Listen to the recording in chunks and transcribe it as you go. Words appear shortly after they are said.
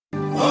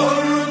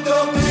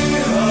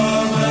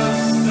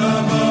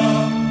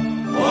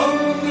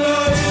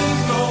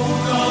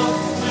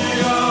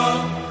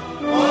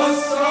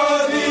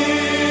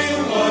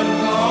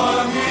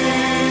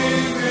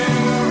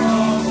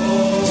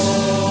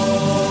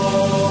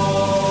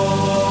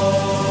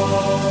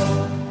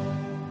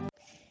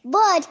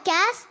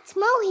بودكاست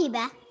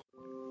موهبة.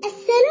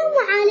 السلام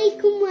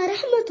عليكم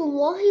ورحمة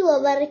الله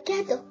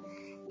وبركاته.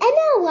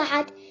 أنا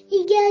وعد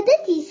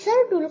إجادتي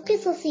سرد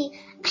القصص.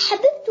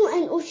 أحببت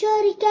أن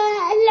أشارك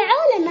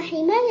العالم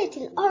حماية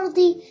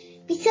الأرض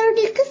بسرد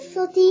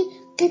قصة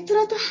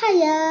قطرة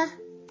حياة.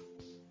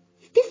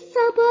 في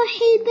الصباح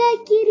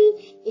الباكر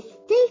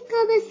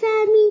استيقظ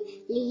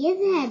سامي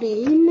ليذهب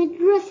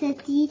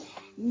للمدرسة.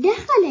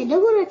 دخل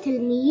دورة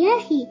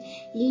المياه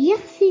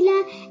ليغسل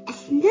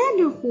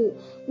أسنانه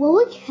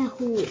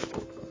ووجهه.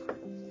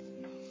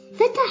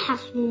 فتح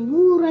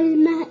صنبور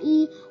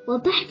الماء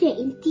وبعد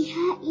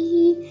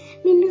انتهائه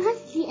من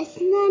غسل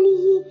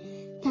أسنانه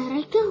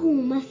تركه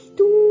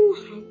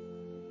مفتوحا.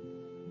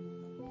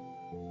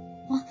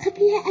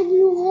 وقبل أن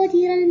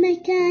يغادر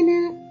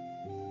المكان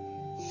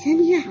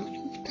سمع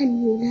صوتا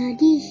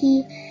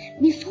يناديه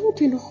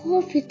بصوت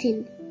خافت: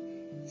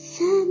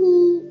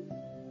 سامي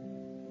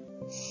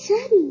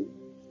سامي.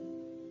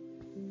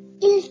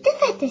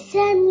 التفت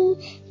سامي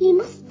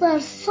لمصدر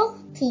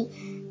الصوت،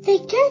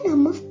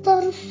 فكان مصدر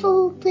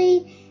الصوت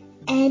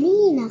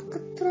أنين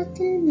قطرة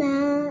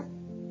الماء.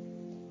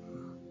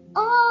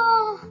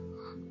 آه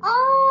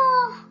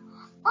آه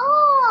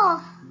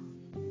آه،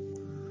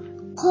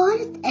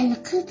 قالت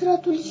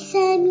القطرة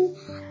لسامي: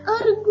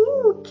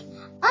 أرجوك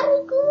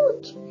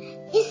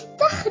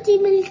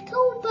استخدم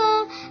الكوب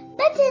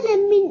بدلا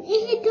من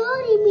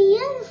إهدار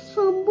مياه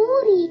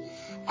الصنبور.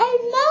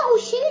 الماء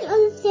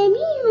شيء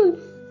ثمين.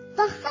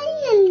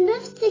 تخيل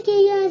نفسك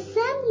يا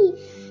سامي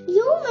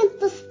يوما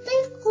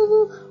تستيقظ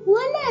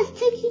ولا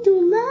تجد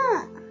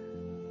ماء.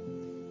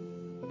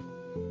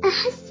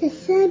 أحس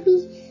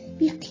سامي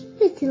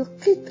بقيمة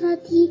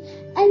القطرة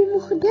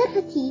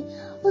المهدرة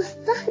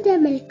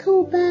واستخدم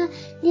الكوب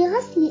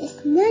لغسل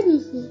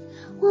أسنانه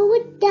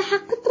وودع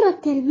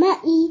قطرة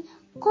الماء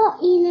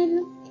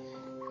قائلا: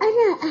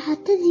 أنا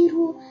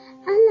أعتذر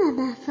على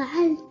ما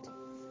فعلت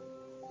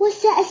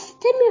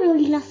وسأستمع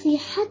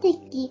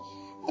لنصيحتك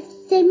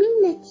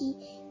الثمينة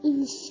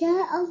إن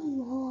شاء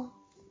الله.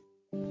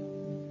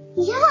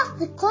 يا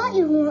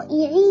أصدقائي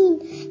الرائعين،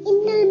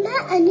 إن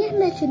الماء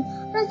نعمة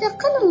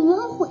رزقنا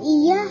الله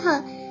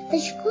إياها،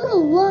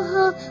 فاشكروا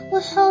الله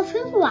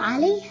وحافظوا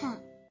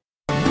عليها.